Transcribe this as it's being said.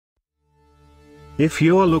If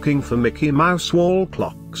you're looking for Mickey Mouse wall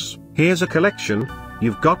clocks, here's a collection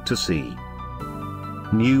you've got to see.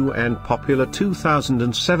 New and popular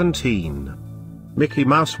 2017 Mickey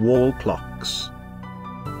Mouse wall clocks.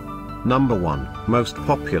 Number 1, most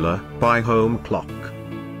popular, by home clock.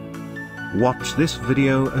 Watch this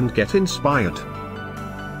video and get inspired.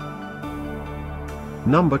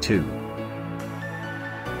 Number 2.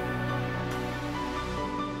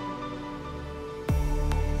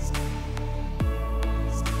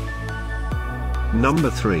 Number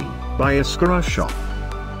 3, by Iskra Shop.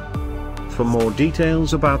 For more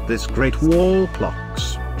details about this great wall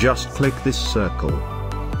clocks, just click this circle.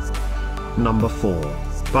 Number 4,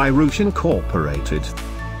 by Rusch Incorporated.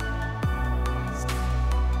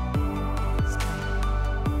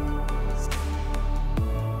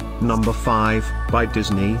 Number 5, by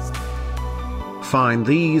Disney. Find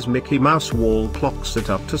these Mickey Mouse wall clocks at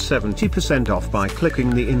up to 70% off by clicking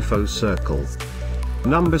the info circle.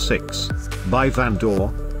 Number 6, by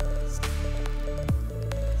Vandor.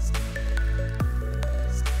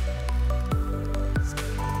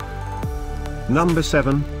 Number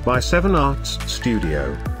 7, by 7 Arts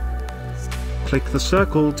Studio. Click the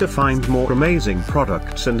circle to find more amazing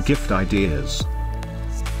products and gift ideas.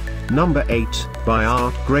 Number 8, by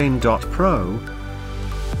ArtGrain.pro.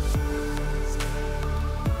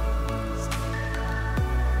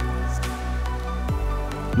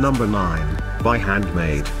 Number 9, by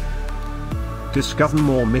Handmade. Discover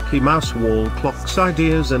more Mickey Mouse wall clocks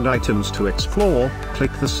ideas and items to explore,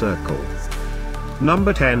 click the circle.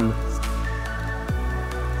 Number 10.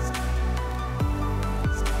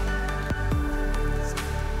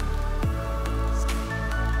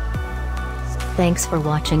 Thanks for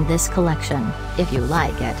watching this collection. If you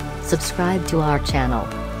like it, subscribe to our channel.